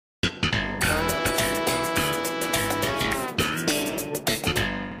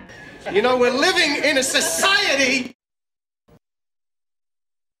You know, we're living in a society.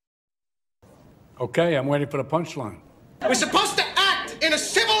 Okay, I'm waiting for the punchline. We're supposed to act in a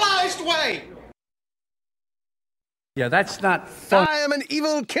civilized way. Yeah, that's not fun. I am an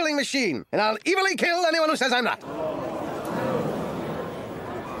evil killing machine, and I'll evilly kill anyone who says I'm not.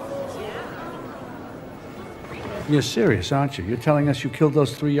 You're serious, aren't you? You're telling us you killed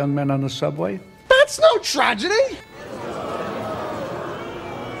those 3 young men on the subway? That's no tragedy.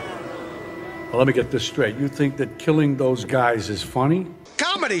 Well, let me get this straight. You think that killing those guys is funny?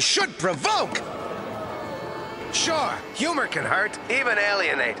 Comedy should provoke. Sure, humor can hurt, even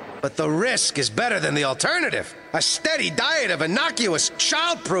alienate. But the risk is better than the alternative. A steady diet of innocuous,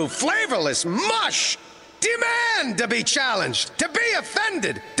 childproof, flavorless mush. Demand to be challenged, to be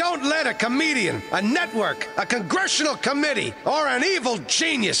offended. Don't let a comedian, a network, a congressional committee, or an evil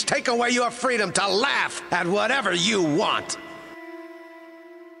genius take away your freedom to laugh at whatever you want.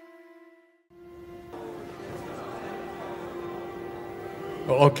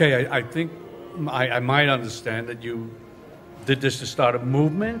 Well, okay, I think I might understand that you did this to start a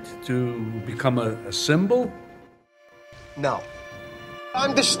movement, to become a symbol? No.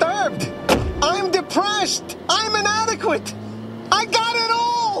 I'm disturbed. I'm depressed. I'm inadequate. I got it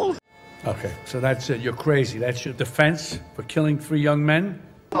all. Okay, so that's it. You're crazy. That's your defense for killing 3 young men?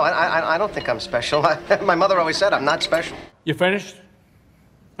 No, I don't think I'm special. My mother always said I'm not special. You finished?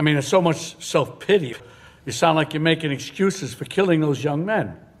 I mean, there's so much self-pity. You sound like you're making excuses for killing those young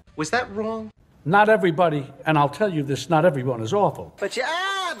men. Was that wrong? Not everybody, and I'll tell you this, not everyone is awful. But you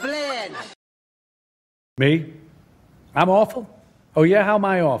blend. Me? I'm awful? Oh yeah, how am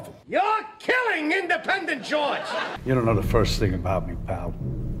I awful? You're killing Independent George. You don't know the first thing about me, pal.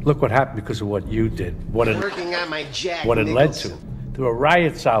 Look what happened because of what you did. What it led to. There were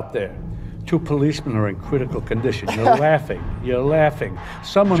riots out there. 2 policemen are in critical condition. You're laughing. You're laughing.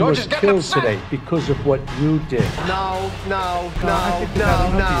 Someone was killed today because of what you did. No.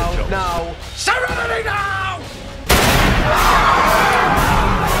 Serenity!